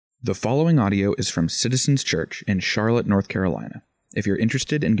The following audio is from Citizens Church in Charlotte, North Carolina. If you're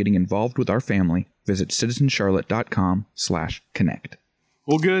interested in getting involved with our family, visit citizenscharlotte.com/connect.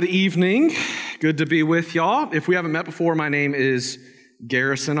 Well, good evening. Good to be with y'all. If we haven't met before, my name is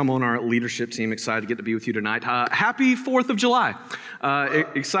Garrison. I'm on our leadership team. Excited to get to be with you tonight. Happy 4th of July.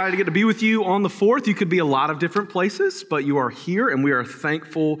 Excited to get to be with you on the 4th. You could be a lot of different places, but you are here, and we are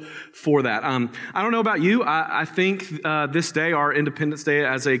thankful for that. I don't know about you. I think this day, our Independence Day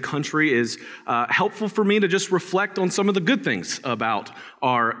as a country, is helpful for me to just reflect on some of the good things about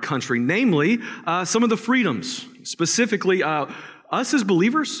our country, namely some of the freedoms, specifically us as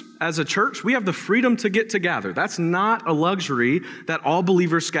believers, as a church, we have the freedom to get together. That's not a luxury that all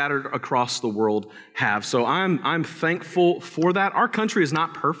believers scattered across the world have. So I'm thankful for that. Our country is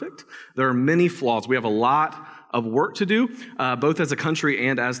not perfect. There are many flaws. We have a lot of work to do, both as a country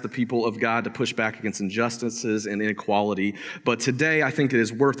and as the people of God, to push back against injustices and inequality. But today, I think it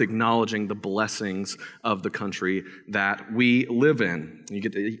is worth acknowledging the blessings of the country that we live in. You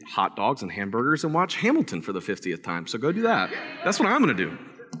get to eat hot dogs and hamburgers and watch Hamilton for the 50th time, so go do that. That's what I'm going to do.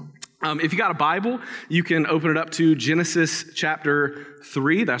 If you got a Bible, you can open it up to Genesis chapter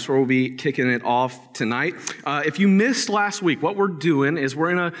 3. That's where we'll be kicking it off tonight. If you missed last week, what we're doing is we're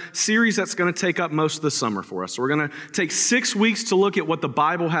in a series that's going to take up most of the summer for us. So we're going to take 6 weeks to look at what the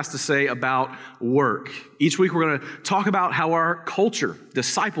Bible has to say about work. Each week we're going to talk about how our culture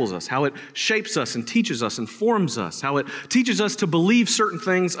disciples us, how it shapes us and teaches us and forms us, how it teaches us to believe certain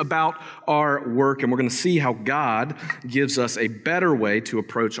things about our work. And we're going to see how God gives us a better way to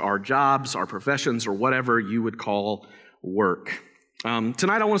approach our jobs, our professions, or whatever you would call work.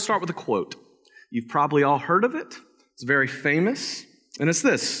 Tonight I want to start with a quote. You've probably all heard of it. It's very famous, and it's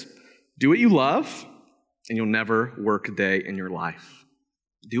this: do what you love, and you'll never work a day in your life.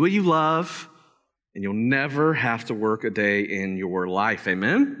 Do what you love, and you'll never have to work a day in your life.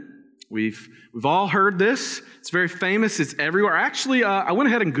 Amen? We've all heard this. It's very famous. It's everywhere. Actually, I went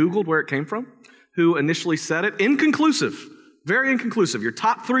ahead and Googled where it came from, who initially said it. Inconclusive. Very inconclusive. Your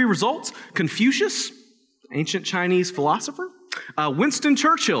top 3 results: Confucius, ancient Chinese philosopher. Winston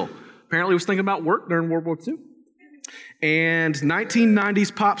Churchill apparently was thinking about work during World War II. And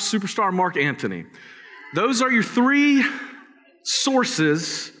 1990s pop superstar Mark Anthony. Those are your 3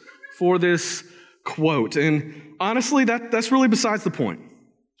 sources for this quote. And honestly, that's really besides the point.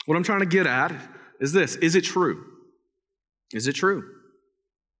 What I'm trying to get at is this: is it true? Is it true?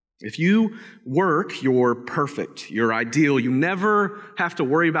 If you work, you're perfect, you're ideal, you never have to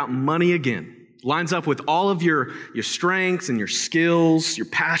worry about money again. Lines up with all of your strengths and your skills, your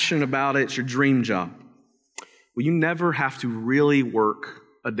passion about it, it's your dream job. Well, you never have to really work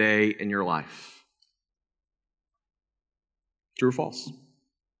a day in your life. True or false?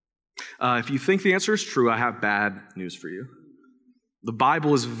 If you think the answer is true, I have bad news for you. The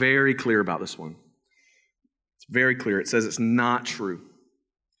Bible is very clear about this one. It's very clear. It says it's not true.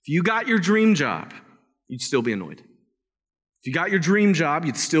 If you got your dream job, you'd still be annoyed. If you got your dream job,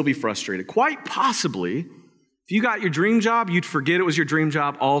 you'd still be frustrated. Quite possibly, if you got your dream job, you'd forget it was your dream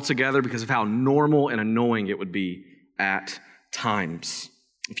job altogether because of how normal and annoying it would be at times.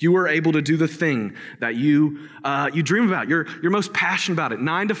 If you were able to do the thing that you dream about, you're most passionate about it,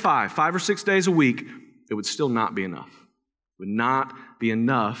 9 to 5, 5 or 6 days a week, it would still not be enough. It would not be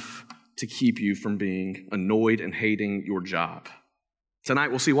enough to keep you from being annoyed and hating your job. Tonight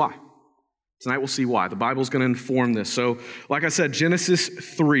we'll see why. Tonight we'll see why. The Bible's going to inform this. So, like I said, Genesis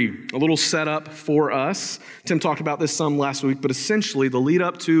 3, a little setup for us. Tim talked about this some last week, but essentially the lead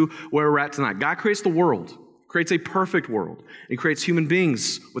up to where we're at tonight. God creates the world, creates a perfect world. He creates human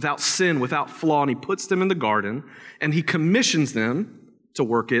beings without sin, without flaw, and he puts them in the garden, and he commissions them to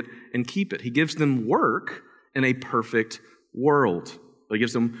work it and keep it. He gives them work in a perfect world. But he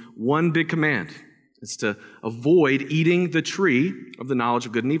gives them one big command. It's to avoid eating the tree of the knowledge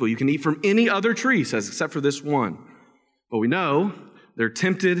of good and evil. You can eat from any other tree, he says, except for this one. But we know they're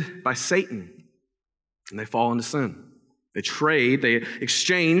tempted by Satan, and they fall into sin. They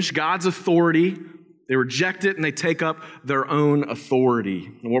exchange God's authority, they reject it, and they take up their own authority.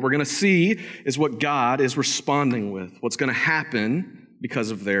 And what we're going to see is what God is responding with, what's going to happen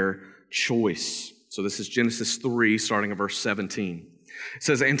because of their choice. So this is Genesis 3, starting at verse 17. It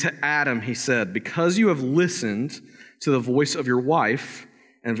says, "And to Adam he said, because you have listened to the voice of your wife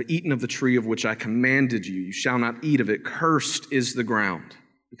and have eaten of the tree of which I commanded you, you shall not eat of it. Cursed is the ground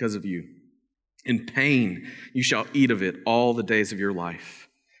because of you. In pain you shall eat of it all the days of your life.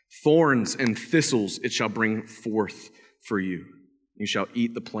 Thorns and thistles it shall bring forth for you. You shall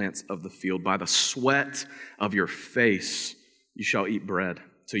eat the plants of the field. By the sweat of your face you shall eat bread,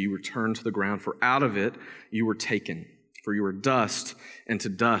 till you return to the ground, for out of it you were taken. For you are dust, and to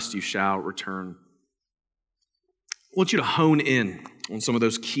dust you shall return. I want you to hone in on some of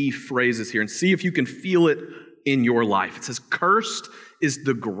those key phrases here and see if you can feel it in your life. It says, cursed is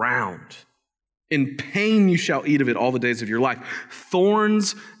the ground. In pain you shall eat of it all the days of your life.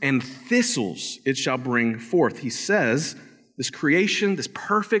 Thorns and thistles it shall bring forth. He says, this creation, this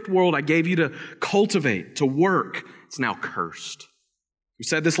perfect world I gave you to cultivate, to work, it's now cursed. We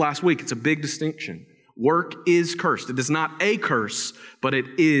said this last week. It's a big distinction. Work is cursed. It is not a curse, but it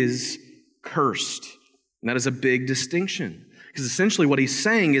is cursed. And that is a big distinction. Because essentially what he's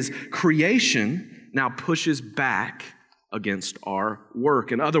saying is creation now pushes back against our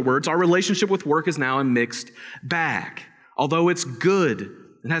work. In other words, our relationship with work is now a mixed bag. Although it's good,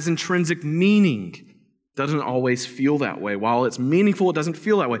 it has intrinsic meaning, it doesn't always feel that way. While it's meaningful, it doesn't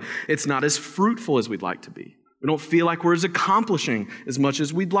feel that way. It's not as fruitful as we'd like to be. We don't feel like we're as accomplishing as much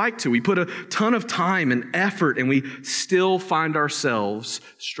as we'd like to. We put a ton of time and effort, and we still find ourselves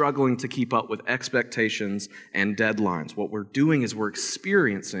struggling to keep up with expectations and deadlines. What we're doing is we're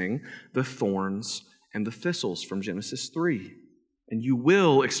experiencing the thorns and the thistles from Genesis 3. And you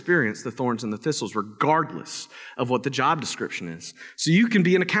will experience the thorns and the thistles regardless of what the job description is. So you can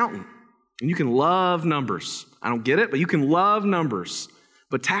be an accountant, and you can love numbers. I don't get it, but you can love numbers.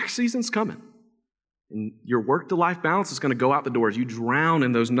 But tax season's coming. And your work-to-life balance is going to go out the door as you drown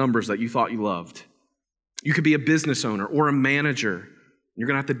in those numbers that you thought you loved. You could be a business owner or a manager. You're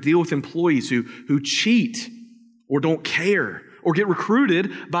going to have to deal with employees who cheat or don't care or get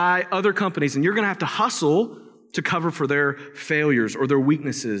recruited by other companies. And you're going to have to hustle to cover for their failures or their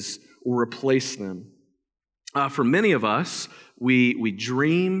weaknesses or replace them. For many of us, we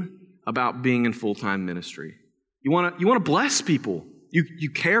dream about being in full-time ministry. You want to bless people.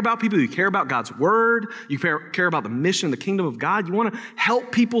 You care about people. You care about God's word. You care about the mission, the kingdom of God. You want to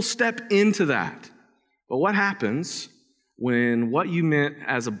help people step into that. But what happens when what you meant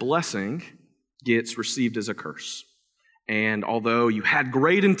as a blessing gets received as a curse? And although you had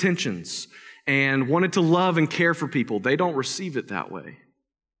great intentions and wanted to love and care for people, they don't receive it that way.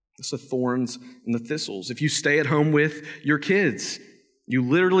 It's the thorns and the thistles. If you stay at home with your kids, you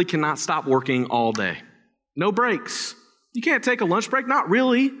literally cannot stop working all day. No breaks. You can't take a lunch break. Not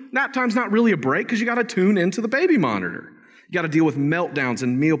really. Nap time's not really a break because you got to tune into the baby monitor. You got to deal with meltdowns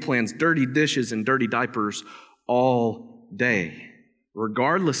and meal plans, dirty dishes and dirty diapers all day.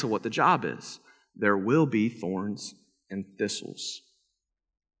 Regardless of what the job is, there will be thorns and thistles.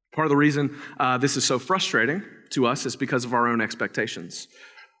 Part of the reason this is so frustrating to us is because of our own expectations.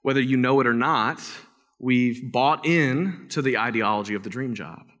 Whether you know it or not, we've bought in to the ideology of the dream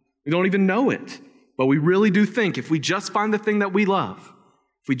job. We don't even know it. But we really do think if we just find the thing that we love,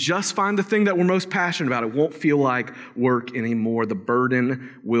 if we just find the thing that we're most passionate about, it won't feel like work anymore. The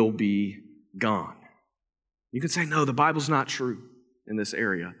burden will be gone. You can say, no, the Bible's not true in this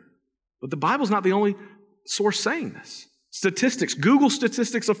area. But the Bible's not the only source saying this. Statistics, Google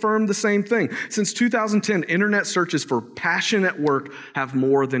statistics affirm the same thing. Since 2010, internet searches for passion at work have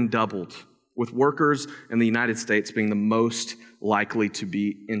more than doubled, with workers in the United States being the most likely to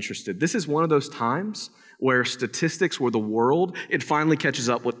be interested. This is one of those times where statistics were the world. It finally catches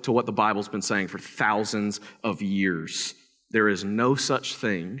up to what the Bible's been saying for thousands of years. There is no such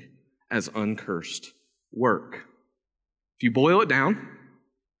thing as uncursed work. If you boil it down,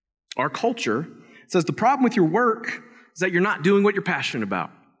 our culture says the problem with your work is that you're not doing what you're passionate about.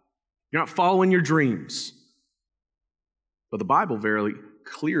 You're not following your dreams. But the Bible very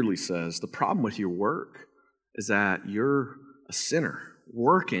clearly says the problem with your work is that you're a sinner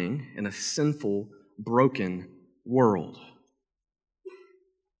working in a sinful, broken world.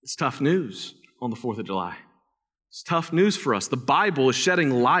 It's tough news on the 4th of July. It's tough news for us. The Bible is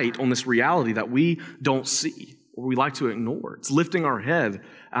shedding light on this reality that we don't see or we like to ignore. It's lifting our head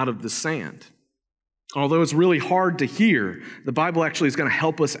out of the sand. Although it's really hard to hear, the Bible actually is going to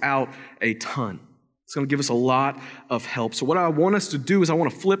help us out a ton. It's going to give us a lot of help. So what I want us to do is I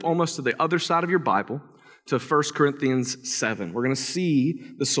want to flip almost to the other side of your Bible to 1 Corinthians 7. We're going to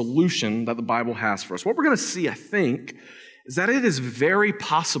see the solution that the Bible has for us. What we're going to see, I think, is that it is very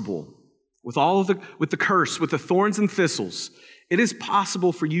possible with the curse, with the thorns and thistles, it is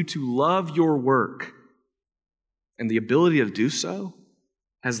possible for you to love your work. And the ability to do so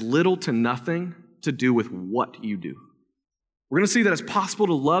has little to nothing to do with what you do. We're going to see that it's possible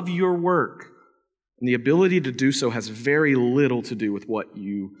to love your work. And the ability to do so has very little to do with what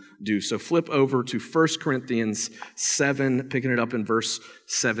you do. So flip over to 1 Corinthians 7, picking it up in verse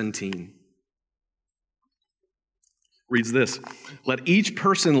 17. Reads this: "Let each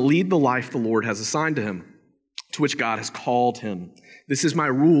person lead the life the Lord has assigned to him, to which God has called him. This is my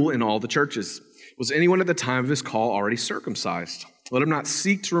rule in all the churches. Was anyone at the time of his call already circumcised? Let him not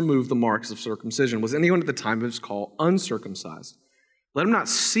seek to remove the marks of circumcision. Was anyone at the time of his call uncircumcised? Let him not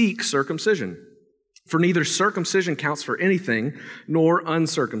seek circumcision. For neither circumcision counts for anything, nor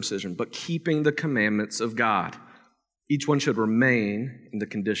uncircumcision, but keeping the commandments of God. Each one should remain in the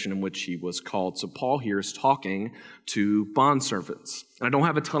condition in which he was called. So Paul here is talking to bondservants. And I don't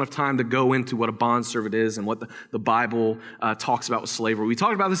have a ton of time to go into what a bondservant is and what the Bible talks about with slavery. We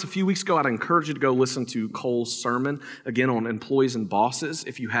talked about this a few weeks ago. I'd encourage you to go listen to Cole's sermon, again, on employees and bosses,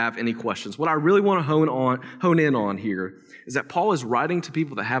 if you have any questions. What I really want to hone in on here is that Paul is writing to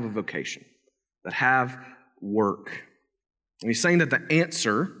people that have a vocation, that have work. And he's saying that the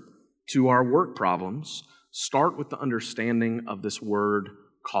answer to our work problems start with the understanding of this word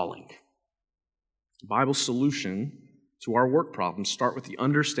calling. The Bible's solution to our work problems start with the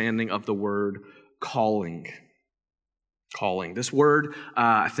understanding of the word calling. Calling. This word,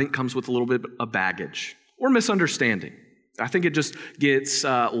 I think, comes with a little bit of baggage or misunderstanding. I think it just gets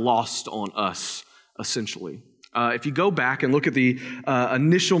lost on us, essentially. If you go back and look at the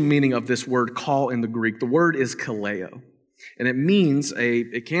initial meaning of this word call in the Greek, the word is kaleo. And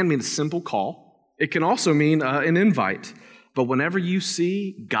it can mean a simple call. It can also mean an invite. But whenever you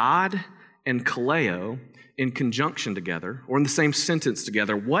see God and kaleo in conjunction together, or in the same sentence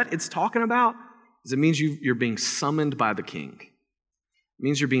together, what it's talking about is it means you're being summoned by the king. It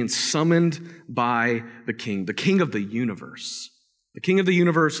means you're being summoned by the king of the universe. The king of the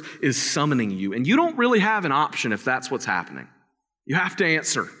universe is summoning you, and you don't really have an option if that's what's happening. You have to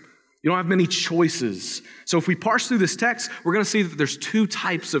answer. You don't have many choices. So if we parse through this text, we're going to see that there's two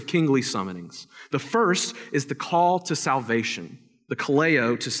types of kingly summonings. The first is the call to salvation, the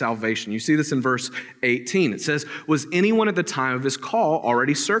kaleo to salvation. You see this in verse 18. It says, was anyone at the time of his call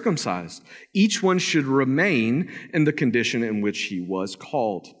already circumcised? Each one should remain in the condition in which he was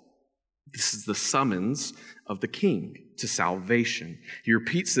called. This is the summons of the king to salvation. He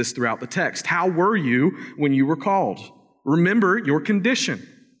repeats this throughout the text. How were you when you were called? Remember your condition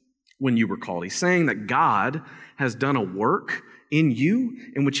when you were called. He's saying that God has done a work in you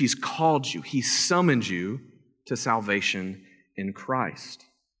in which he's called you. He summoned you to salvation in Christ.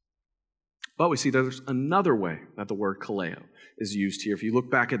 But we see there's another way that the word kaleo is used here. If you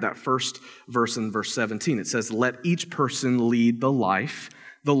look back at that first verse in verse 17, it says, let each person lead the life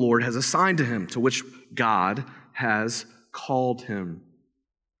the Lord has assigned to him, to which God has called him.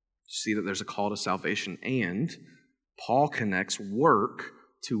 You see that there's a call to salvation, and Paul connects work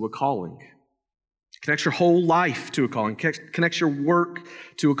to a calling. Connects your whole life to a calling. Connects your work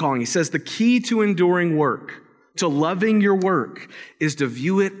to a calling. He says the key to enduring work, to loving your work, is to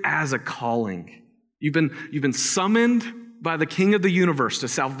view it as a calling. You've been summoned by the King of the universe to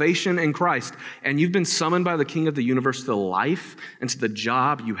salvation in Christ, and you've been summoned by the King of the universe to the life and to the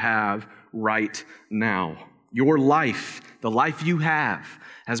job you have right now. Your life, the life you have,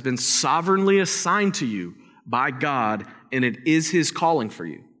 has been sovereignly assigned to you by God, and it is his calling for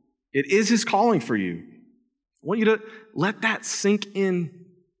you. It is his calling for you. I want you to let that sink in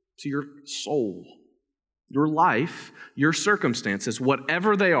to your soul. Your life, your circumstances,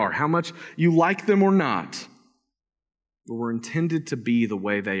 whatever they are, how much you like them or not, were intended to be the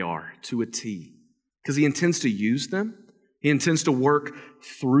way they are, to a T. Because he intends to use them. He intends to work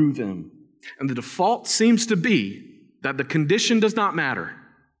through them. And the default seems to be that the condition does not matter,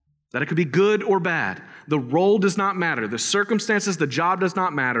 that it could be good or bad. The role does not matter. The circumstances, the job does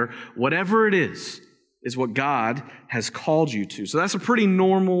not matter. Whatever it is what God has called you to. So that's a pretty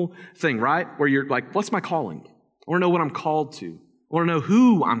normal thing, right? Where you're like, what's my calling? I want to know what I'm called to. I want to know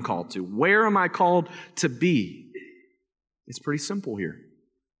who I'm called to. Where am I called to be? It's pretty simple here.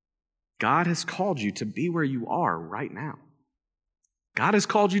 God has called you to be where you are right now. God has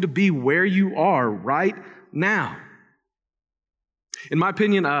called you to be where you are right now. In my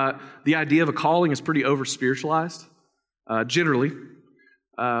opinion, the idea of a calling is pretty over-spiritualized, generally,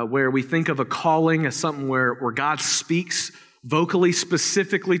 where we think of a calling as something where God speaks vocally,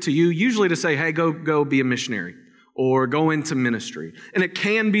 specifically to you, usually to say, hey, go be a missionary, or go into ministry. And it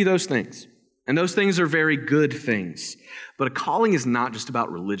can be those things. And those things are very good things. But a calling is not just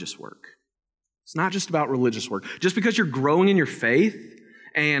about religious work. It's not just about religious work. Just because you're growing in your faith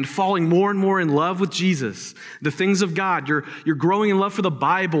and falling more and more in love with Jesus, the things of God, you're growing in love for the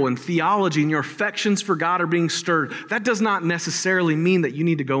Bible and theology, and your affections for God are being stirred, that does not necessarily mean that you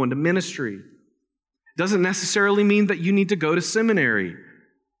need to go into ministry. It doesn't necessarily mean that you need to go to seminary.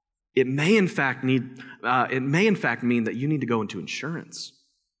 It may in fact mean that you need to go into insurance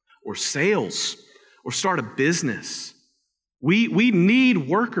or sales or start a business. We need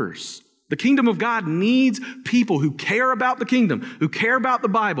workers. The kingdom of God needs people who care about the kingdom, who care about the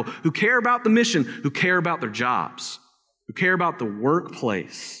Bible, who care about the mission, who care about their jobs, who care about the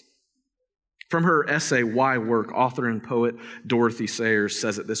workplace. From her essay, Why Work, author and poet Dorothy Sayers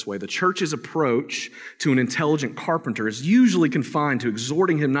says it this way: the church's approach to an intelligent carpenter is usually confined to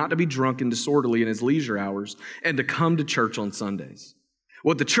exhorting him not to be drunk and disorderly in his leisure hours and to come to church on Sundays.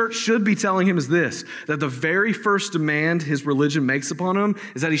 What the church should be telling him is this, that the very first demand his religion makes upon him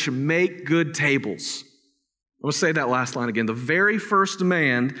is that he should make good tables. I'm going to say that last line again. The very first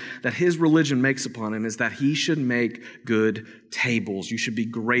demand that his religion makes upon him is that he should make good tables. You should be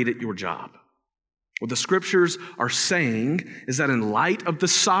great at your job. What the scriptures are saying is that in light of the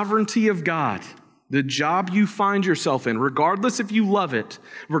sovereignty of God, the job you find yourself in, regardless if you love it,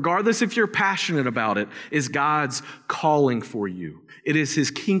 regardless if you're passionate about it, is God's calling for you. It is his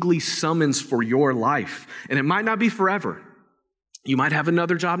kingly summons for your life. And it might not be forever. You might have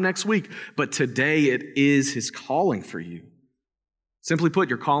another job next week, but today it is his calling for you. Simply put,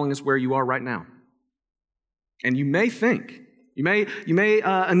 your calling is where you are right now. And you may think, you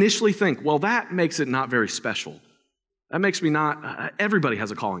may initially think, well, that makes it not very special. That makes me not, everybody has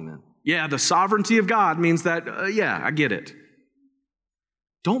a calling then. Yeah, the sovereignty of God means that, I get it.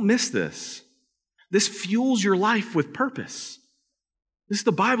 Don't miss this. This fuels your life with purpose. This is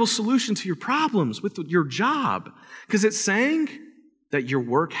the Bible's solution to your problems with your job, because it's saying that your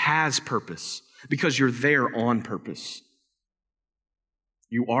work has purpose because you're there on purpose.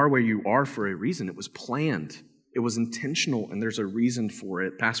 You are where you are for a reason. It was planned. It was intentional, and there's a reason for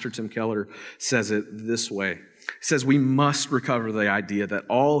it. Pastor Tim Keller says it this way. He says, we must recover the idea that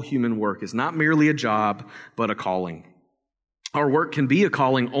all human work is not merely a job, but a calling. Our work can be a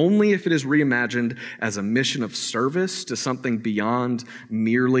calling only if it is reimagined as a mission of service to something beyond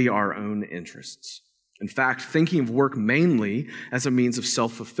merely our own interests. In fact, thinking of work mainly as a means of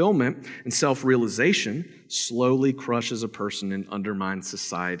self-fulfillment and self-realization slowly crushes a person and undermines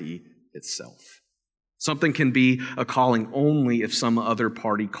society itself. Something can be a calling only if some other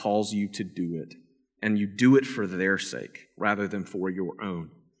party calls you to do it, and you do it for their sake rather than for your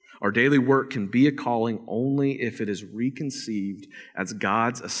own. Our daily work can be a calling only if it is reconceived as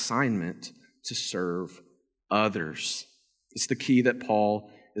God's assignment to serve others. It's the key that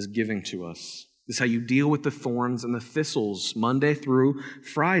Paul is giving to us. This is how you deal with the thorns and the thistles Monday through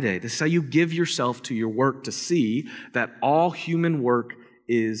Friday. This is how you give yourself to your work to see that all human work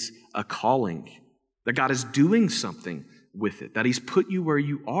is a calling, that God is doing something with it, that he's put you where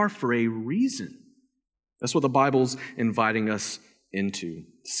you are for a reason. That's what the Bible's inviting us into.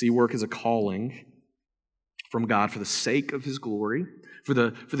 See work as a calling from God for the sake of his glory, for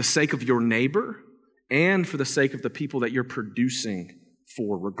the sake of your neighbor, and for the sake of the people that you're producing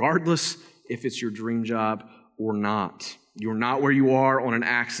for, regardless if it's your dream job or not. You're not where you are on an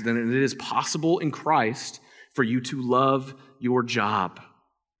accident, and it is possible in Christ for you to love your job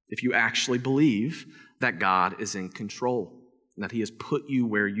if you actually believe that God is in control and that he has put you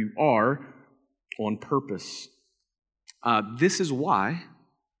where you are on purpose. This is why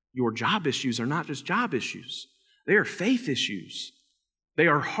your job issues are not just job issues. They are faith issues. They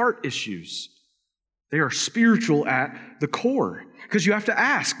are heart issues. They are spiritual at the core. Because you have to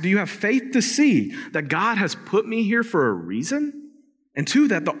ask, do you have faith to see that God has put me here for a reason? And two,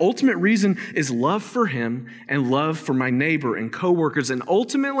 that the ultimate reason is love for him and love for my neighbor and coworkers. And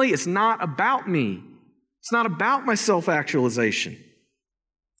ultimately, it's not about me. It's not about my self-actualization.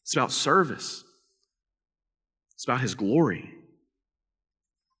 It's about service. It's about his glory.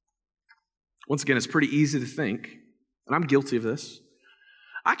 Once again, it's pretty easy to think, and I'm guilty of this,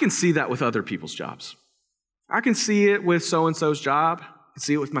 I can see that with other people's jobs. I can see it with so-and-so's job. I can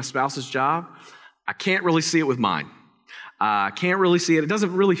see it with my spouse's job. I can't really see it with mine. I can't really see it. It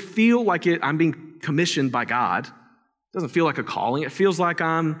doesn't really feel like I'm being commissioned by God. It doesn't feel like a calling. It feels like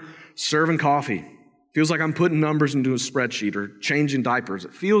I'm serving coffee. It feels like I'm putting numbers into a spreadsheet or changing diapers.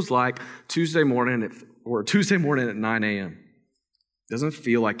 It feels like Tuesday morning at 9 a.m. It doesn't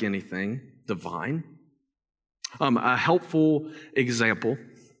feel like anything divine. A helpful example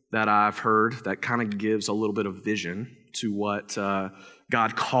that I've heard that kind of gives a little bit of vision to what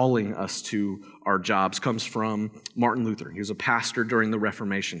God calling us to our jobs comes from Martin Luther. He was a pastor during the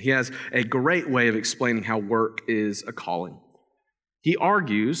Reformation. He has a great way of explaining how work is a calling. He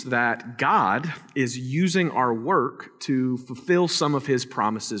argues that God is using our work to fulfill some of his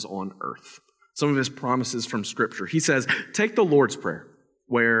promises on earth, some of his promises from Scripture. He says, take the Lord's Prayer,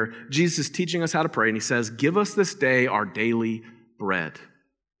 where Jesus is teaching us how to pray, and he says, give us this day our daily bread.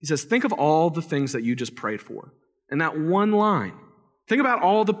 He says, think of all the things that you just prayed for. And that one line, think about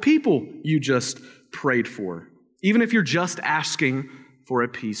all the people you just prayed for. Even if you're just asking for a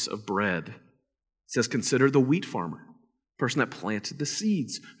piece of bread. It says, consider the wheat farmer, person that planted the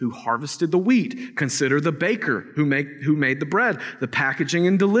seeds, who harvested the wheat. Consider the baker who made the bread, the packaging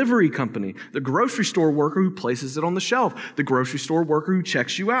and delivery company, the grocery store worker who places it on the shelf, the grocery store worker who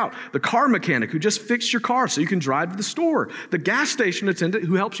checks you out, the car mechanic who just fixed your car so you can drive to the store, the gas station attendant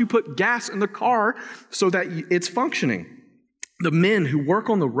who helps you put gas in the car so that it's functioning, the men who work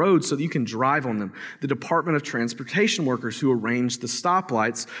on the road so that you can drive on them, the Department of Transportation workers who arrange the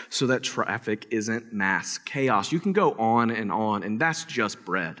stoplights so that traffic isn't mass chaos. You can go on, and that's just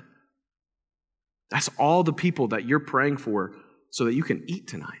bread. That's all the people that you're praying for so that you can eat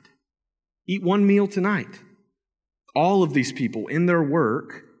tonight. Eat one meal tonight. All of these people in their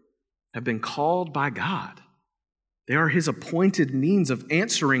work have been called by God. They are His appointed means of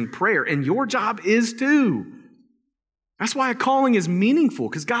answering prayer, and your job is too. That's why a calling is meaningful,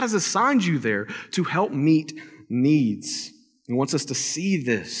 because God has assigned you there to help meet needs. He wants us to see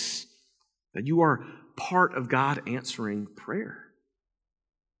this, that you are part of God answering prayer.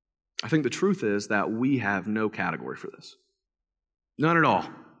 I think the truth is that we have no category for this. None at all.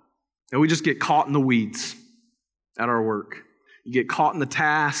 And we just get caught in the weeds at our work. You get caught in the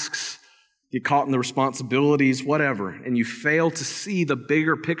tasks, get caught in the responsibilities, whatever, and you fail to see the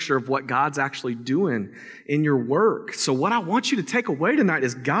bigger picture of what God's actually doing in your work. So what I want you to take away tonight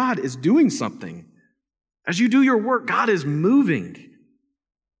is God is doing something. As you do your work, God is moving.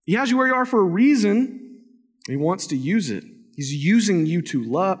 He has you where you are for a reason. He wants to use it. He's using you to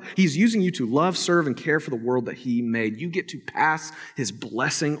love, serve, and care for the world that He made. You get to pass His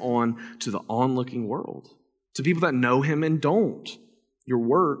blessing on to the onlooking world, to people that know Him and don't. Your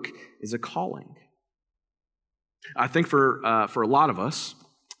work is a calling. I think for a lot of us,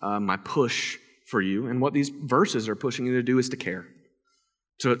 my push for you and what these verses are pushing you to do is to care,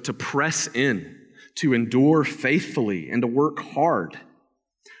 to press in, to endure faithfully, and to work hard.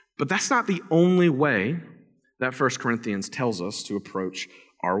 But that's not the only way that 1 Corinthians tells us to approach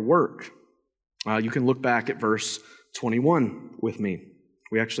our work. You can look back at verse 21 with me.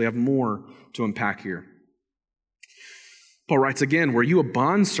 We actually have more to unpack here. Paul writes again, were you a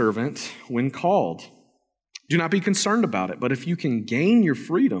bondservant when called? Do not be concerned about it, but if you can gain your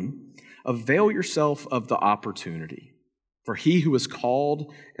freedom, avail yourself of the opportunity. For he who is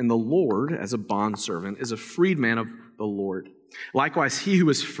called in the Lord as a bondservant is a freedman of the Lord. Likewise, he who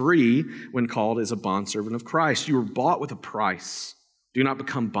is free when called is a bondservant of Christ. You were bought with a price. Do not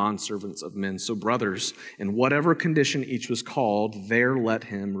become bondservants of men. So brothers, in whatever condition each was called, there let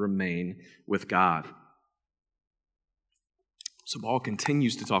him remain with God. So Paul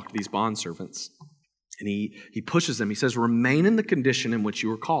continues to talk to these bondservants, and he pushes them. He says, remain in the condition in which you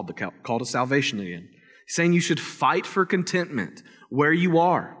were called, the call to salvation again. He's saying you should fight for contentment where you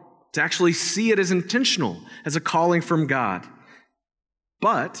are, to actually see it as intentional, as a calling from God.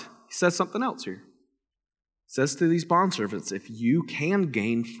 But he says something else here. He says to these bondservants, if you can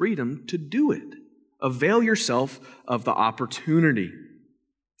gain freedom to do it, avail yourself of the opportunity.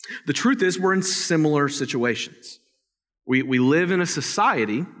 The truth is, we're in similar situations. We live in a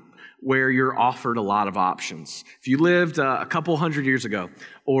society where you're offered a lot of options. If you lived a couple hundred years ago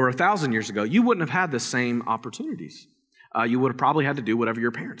or 1,000 years ago, you wouldn't have had the same opportunities. You would have probably had to do whatever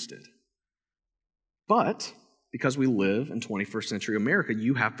your parents did. But because we live in 21st century America,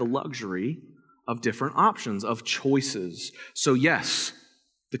 you have the luxury of different options, of choices. So yes,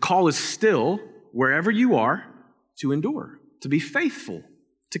 the call is still, wherever you are, to endure, to be faithful,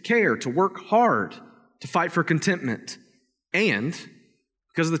 to care, to work hard, to fight for contentment. And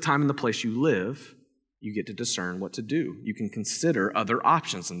because of the time and the place you live, you get to discern what to do. You can consider other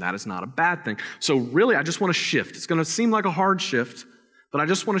options, and that is not a bad thing. So really, I just want to shift. It's going to seem like a hard shift, but I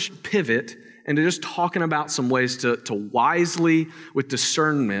just want to pivot into just talking about some ways to wisely, with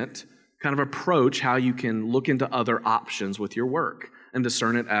discernment, kind of approach how you can look into other options with your work and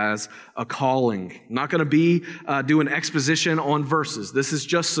discern it as a calling. I'm not going to be doing exposition on verses. This is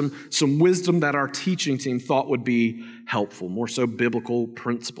just some wisdom that our teaching team thought would be helpful, more so biblical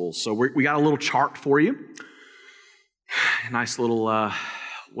principles. So we got a little chart for you. A nice little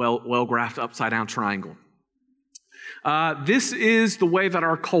well-graphed upside-down triangle. This is the way that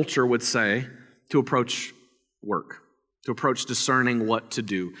our culture would say to approach work, to approach discerning what to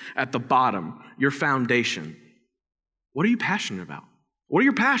do. At the bottom, your foundation. What are you passionate about? What are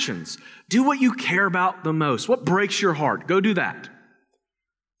your passions? Do what you care about the most. What breaks your heart? Go do that.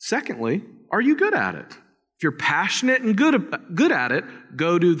 Secondly, are you good at it? If you're passionate and good at it,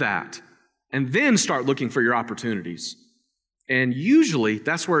 go do that. And then start looking for your opportunities. And usually,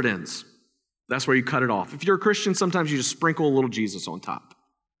 that's where it ends. That's where you cut it off. If you're a Christian, sometimes you just sprinkle a little Jesus on top.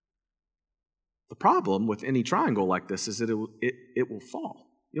 The problem with any triangle like this is that it will fall.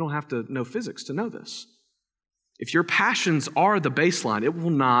 You don't have to know physics to know this. If your passions are the baseline, it will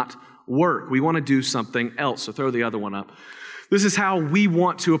not work. We want to do something else. So throw the other one up. This is how we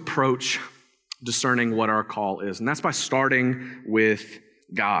want to approach discerning what our call is. And that's by starting with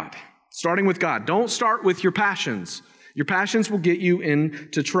God. Starting with God. Don't start with your passions. Your passions will get you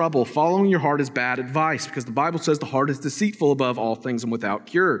into trouble. Following your heart is bad advice because the Bible says the heart is deceitful above all things and without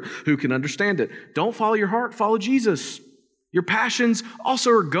cure. Who can understand it? Don't follow your heart. Follow Jesus. Your passions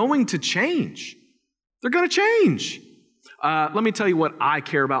also are going to change. They're going to change. Let me tell you what I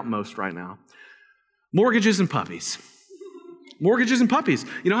care about most right now. Mortgages and puppies. Mortgages and puppies.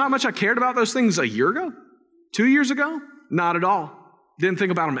 You know how much I cared about those things a year ago? 2 years ago? Not at all. Didn't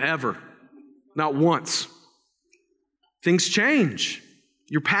think about them ever. Not once. Things change.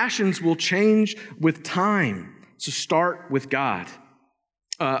 Your passions will change with time. So start with God.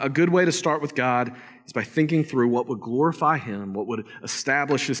 A good way to start with God is by thinking through what would glorify Him, what would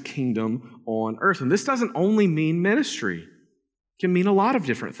establish His kingdom on earth. And this doesn't only mean ministry. It can mean a lot of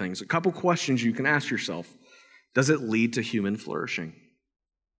different things. A couple questions you can ask yourself. Does it lead to human flourishing?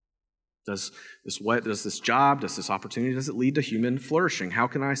 Does this job, does this opportunity, does it lead to human flourishing? How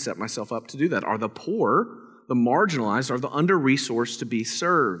can I set myself up to do that? Are the poor, the marginalized, are the under-resourced to be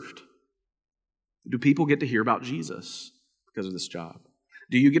served? Do people get to hear about Jesus because of this job?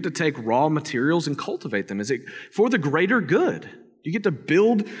 Do you get to take raw materials and cultivate them? Is it for the greater good? You get to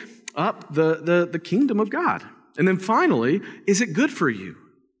build up the kingdom of God. And then finally, is it good for you?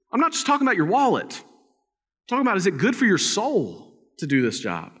 I'm not just talking about your wallet. I'm talking about, is it good for your soul to do this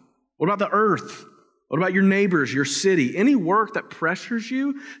job? What about the earth? What about your neighbors, your city? Any work that pressures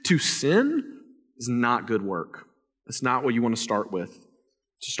you to sin is not good work. That's not what you want to start with.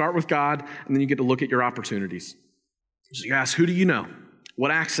 So start with God, and then you get to look at your opportunities. So you ask, who do you know?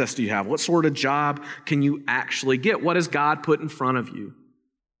 What access do you have? What sort of job can you actually get? What has God put in front of you?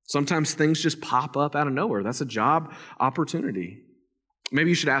 Sometimes things just pop up out of nowhere. That's a job opportunity. Maybe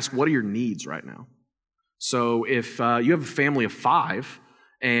you should ask, what are your needs right now? So if you have a family of 5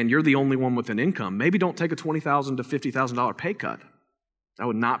 and you're the only one with an income, maybe don't take a $20,000 to $50,000 pay cut. That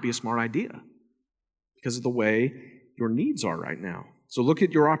would not be a smart idea because of the way your needs are right now. So look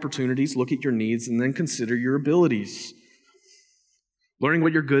at your opportunities, look at your needs, and then consider your abilities. Learning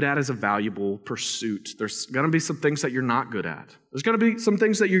what you're good at is a valuable pursuit. There's going to be some things that you're not good at. There's going to be some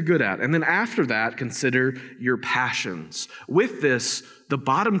things that you're good at. And then after that, consider your passions. With this, the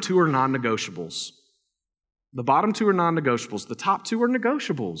bottom 2 are non-negotiables. The bottom 2 are non-negotiables. The top 2 are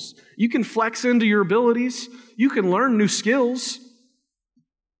negotiables. You can flex into your abilities. You can learn new skills.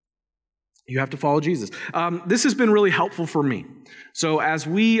 You have to follow Jesus. This has been really helpful for me. So as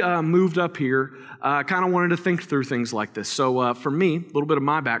we moved up here, I kind of wanted to think through things like this. So for me, a little bit of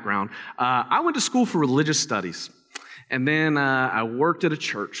my background, I went to school for religious studies. And then I worked at a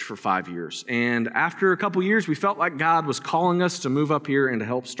church for 5 years. And after a couple years, we felt like God was calling us to move up here and to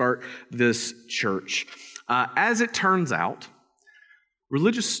help start this church. As it turns out,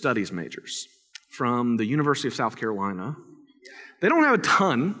 religious studies majors from the University of South Carolina, they don't have a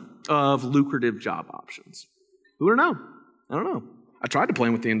ton of lucrative job options. Who would know? I don't know. I tried to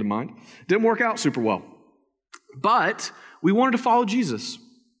plan with the end in mind. Didn't work out super well. But we wanted to follow Jesus.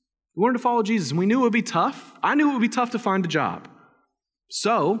 We wanted to follow Jesus, and we knew it would be tough. I knew it would be tough to find a job.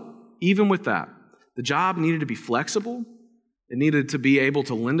 So, even with that, the job needed to be flexible. It needed to be able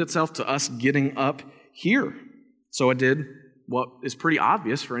to lend itself to us getting up here. So I did what is pretty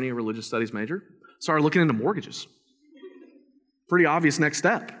obvious for any religious studies major. Started looking into mortgages. Pretty obvious next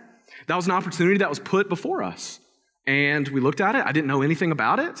step. That was an opportunity that was put before us. And we looked at it. I didn't know anything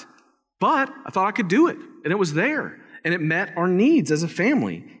about it, but I thought I could do it. And it was there. And it met our needs as a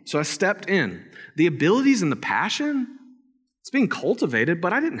family. So I stepped in. The abilities and the passion, it's being cultivated,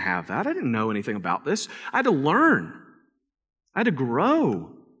 but I didn't have that. I didn't know anything about this. I had to learn. I had to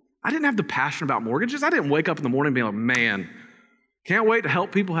grow. I didn't have the passion about mortgages. I didn't wake up in the morning and be like, man, can't wait to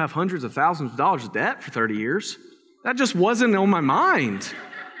help people have hundreds of thousands of dollars of debt for 30 years. That just wasn't on my mind.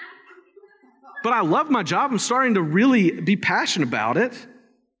 But I love my job. I'm starting to really be passionate about it.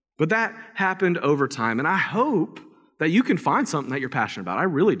 But that happened over time. And I hope that you can find something that you're passionate about. I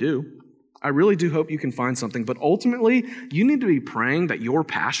really do. I really do hope you can find something. But ultimately, you need to be praying that your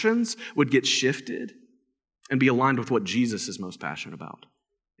passions would get shifted and be aligned with what Jesus is most passionate about.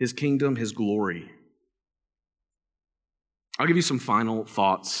 His kingdom, His glory. I'll give you some final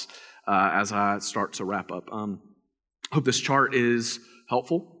thoughts as I start to wrap up. I hope this chart is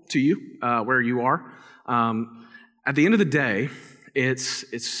helpful to you where you are. At the end of the day,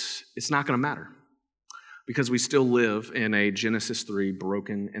 it's not going to matter because we still live in a Genesis 3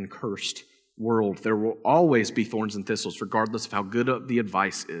 broken and cursed world, there will always be thorns and thistles, regardless of how good the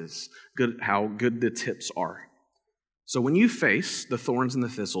advice is, how good the tips are. So when you face the thorns and the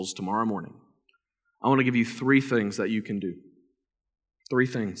thistles tomorrow morning, I want to give you 3 things that you can do. 3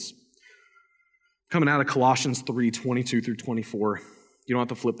 things. Coming out of Colossians 3:22 through 24. You don't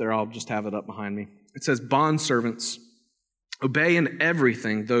have to flip there. I'll just have it up behind me. It says, "Bondservants, obey in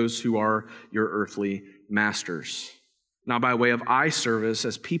everything those who are your earthly masters, not by way of eye service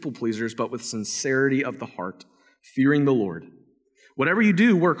as people pleasers, but with sincerity of the heart, fearing the Lord. Whatever you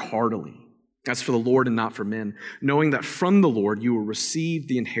do, work heartily, as for the Lord and not for men, knowing that from the Lord you will receive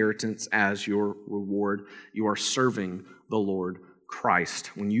the inheritance as your reward. You are serving the Lord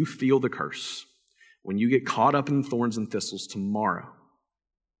Christ." When you feel the curse, when you get caught up in thorns and thistles tomorrow,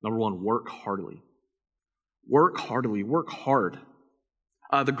 number 1, work heartily. Work heartily, work hard.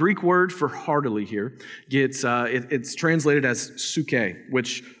 The Greek word for heartily here it's translated as psyche,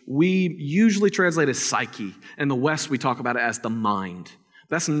 which we usually translate as psyche. In the West, we talk about it as the mind.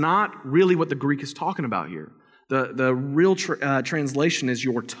 That's not really what the Greek is talking about here. The real translation is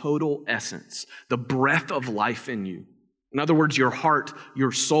your total essence, the breath of life in you. In other words, your heart,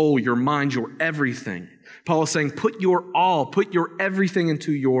 your soul, your mind, your everything. Paul is saying, put your all, put your everything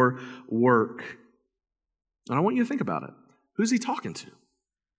into your work. And I want you to think about it. Who's he talking to?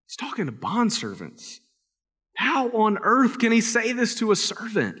 He's talking to bondservants. How on earth can he say this to a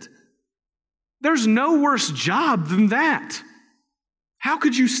servant? There's no worse job than that. How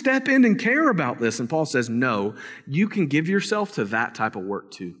could you step in and care about this? And Paul says, no, you can give yourself to that type of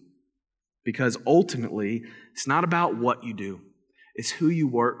work too. Because ultimately, it's not about what you do. It's who you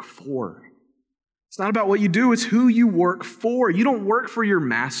work for. It's not about what you do. It's who you work for. You don't work for your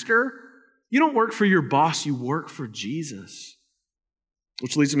master. You don't work for your boss. You work for Jesus.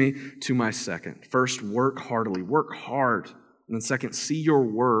 Which leads me to my second. First, work heartily. Work hard. And then second, see your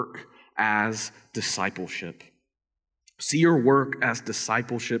work as discipleship. See your work as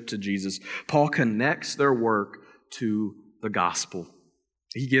discipleship to Jesus. Paul connects their work to the gospel.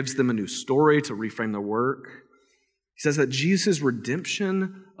 He gives them a new story to reframe their work. He says that Jesus'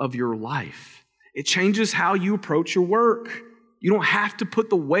 redemption of your life, it changes how you approach your work. You don't have to put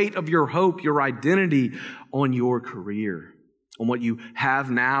the weight of your hope, your identity on your career, on what you have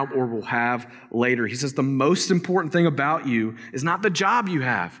now or will have later. He says the most important thing about you is not the job you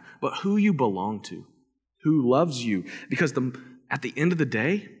have, but who you belong to, who loves you. Because at the end of the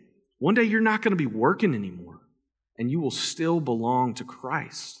day, one day you're not going to be working anymore, and you will still belong to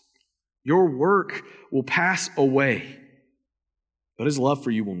Christ. Your work will pass away, but his love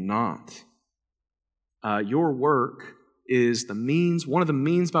for you will not. Your work is one of the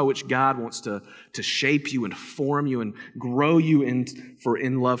means by which God wants to shape you and form you and grow you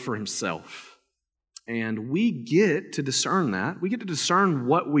in love for himself. And we get to discern that. We get to discern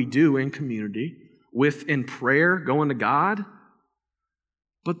what we do in community, in prayer, going to God.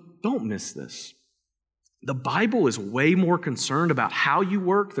 But don't miss this. The Bible is way more concerned about how you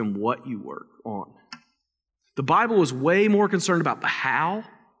work than what you work on. The Bible is way more concerned about the how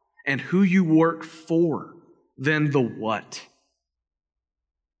and who you work for than the what.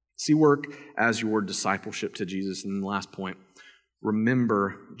 See work as your discipleship to Jesus. And then the last point,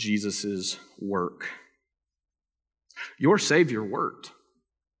 remember Jesus' work. Your Savior worked.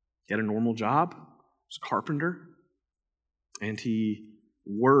 He had a normal job. He was a carpenter. And he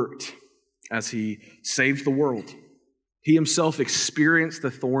worked as he saved the world. He himself experienced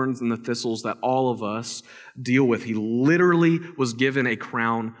the thorns and the thistles that all of us deal with. He literally was given a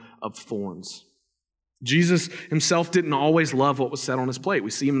crown of thorns. Jesus himself didn't always love what was set on his plate. We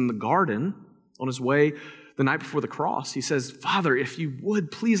see him in the garden on his way the night before the cross. He says, "Father, if you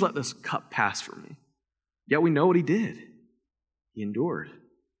would, please let this cup pass from me." Yet we know what he did. He endured.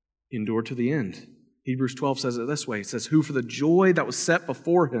 He endured to the end. Hebrews 12 says it this way. It says, "Who for the joy that was set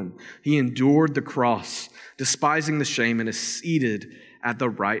before him, he endured the cross, despising the shame, and is seated at the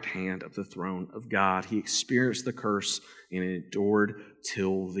right hand of the throne of God." He experienced the curse and endured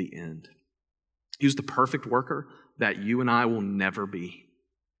till the end. He was the perfect worker that you and I will never be.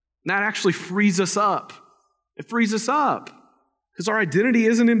 And that actually frees us up. It frees us up because our identity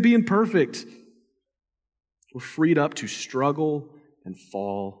isn't in being perfect. We're freed up to struggle and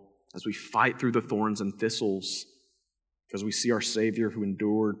fall as we fight through the thorns and thistles, because we see our Savior who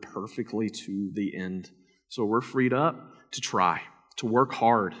endured perfectly to the end. So we're freed up to work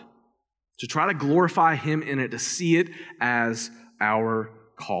hard, to try to glorify him in it, to see it as our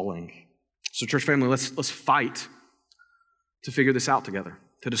calling. So church family, let's fight to figure this out together,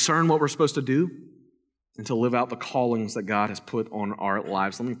 to discern what we're supposed to do, and to live out the callings that God has put on our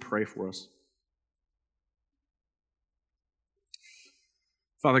lives. Let me pray for us.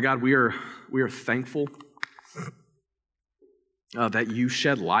 Father God, we are thankful that you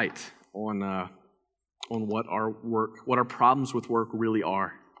shed light on what our problems with work really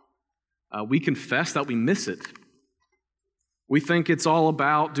are. We confess that we miss it. We think it's all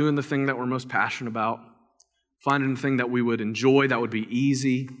about doing the thing that we're most passionate about, finding the thing that we would enjoy, that would be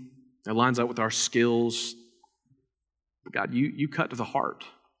easy, that lines up with our skills. But God, you cut to the heart.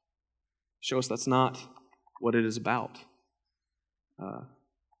 Show us that's not what it is about.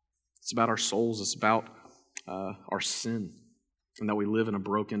 It's about our souls. It's about our sin, and that we live in a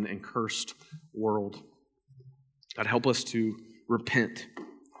broken and cursed world. God, help us to repent.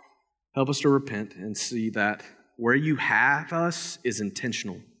 Help us to repent and see that where you have us is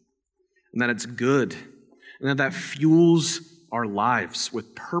intentional, and that it's good, and that fuels our lives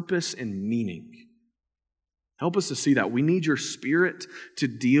with purpose and meaning. Help us to see that. We need your Spirit to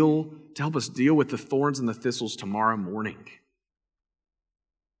help us deal with the thorns and the thistles tomorrow morning.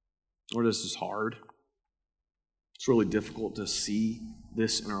 Lord, this is hard. It's really difficult to see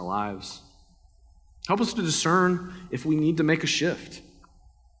this in our lives. Help us to discern if we need to make a shift.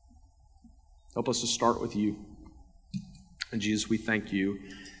 Help us to start with you. And Jesus, we thank you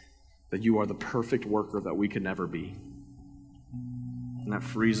that you are the perfect worker that we could never be. And that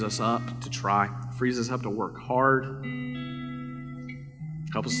frees us up to try, frees us up to work hard.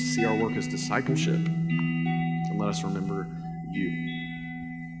 Help us to see our work as discipleship, and let us remember you.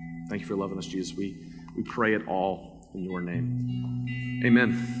 Thank you for loving us, Jesus. We pray it all in your name.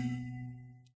 Amen.